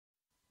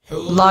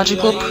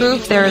Logical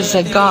proof there is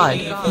a God.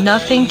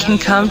 Nothing can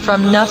come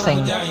from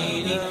nothing.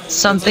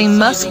 Something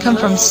must come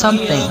from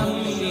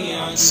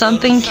something.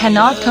 Something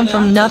cannot come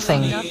from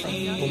nothing.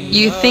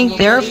 You think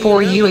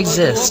therefore you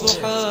exist.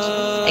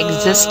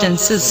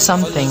 Existence is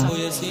something.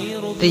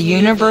 The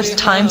universe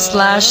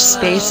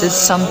time/space is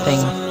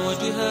something.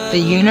 The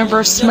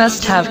universe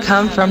must have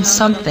come from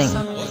something.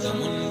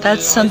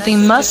 That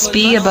something must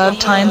be above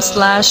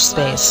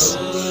time/space.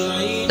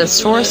 The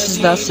source is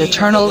thus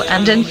eternal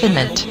and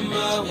infinite.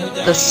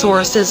 The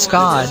source is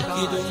God.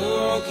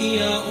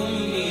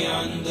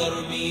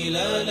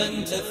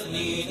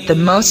 The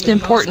most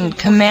important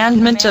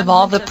commandment of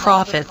all the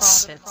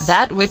prophets,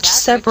 that which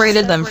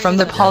separated them from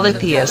the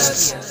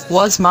polytheists,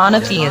 was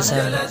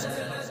monotheism.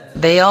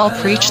 They all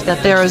preached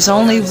that there is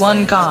only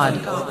one God.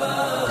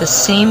 The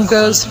same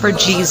goes for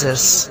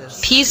Jesus,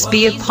 peace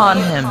be upon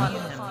him.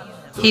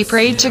 He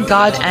prayed to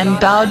God and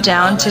bowed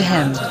down to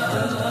him.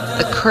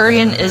 The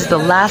Qur'an is the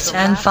last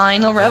and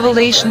final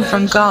revelation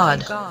from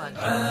God.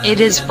 It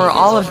is for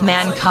all of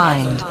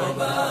mankind.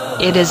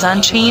 It is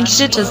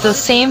unchanged. It is the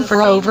same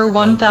for over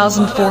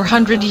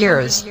 1,400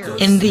 years,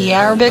 in the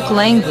Arabic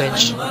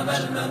language.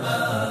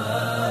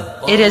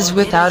 It is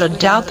without a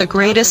doubt the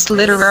greatest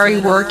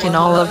literary work in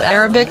all of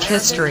Arabic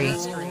history.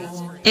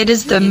 It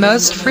is the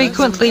most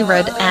frequently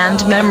read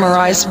and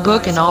memorized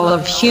book in all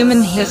of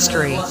human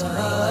history.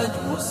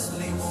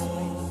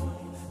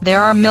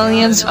 There are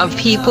millions of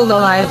people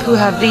alive who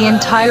have the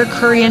entire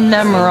Qur'an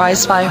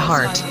memorized by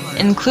heart,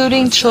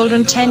 including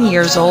children 10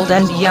 years old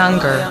and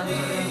younger.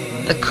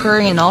 The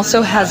Qur'an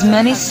also has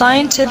many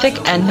scientific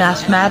and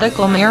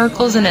mathematical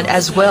miracles in it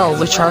as well,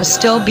 which are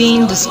still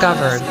being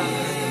discovered.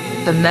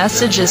 The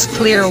message is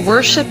clear: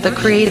 worship the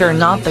Creator,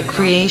 not the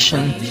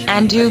creation,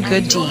 and do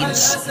good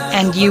deeds,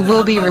 and you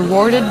will be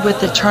rewarded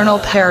with eternal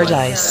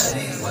paradise.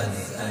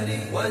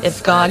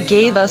 If God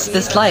gave us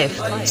this life,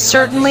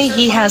 certainly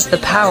He has the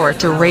power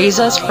to raise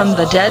us from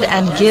the dead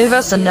and give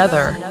us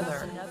another.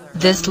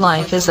 This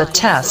life is a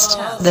test,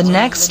 the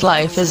next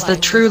life is the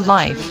true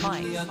life.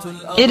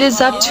 It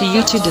is up to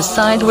you to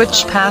decide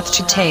which path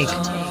to take.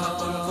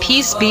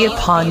 Peace be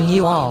upon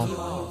you all.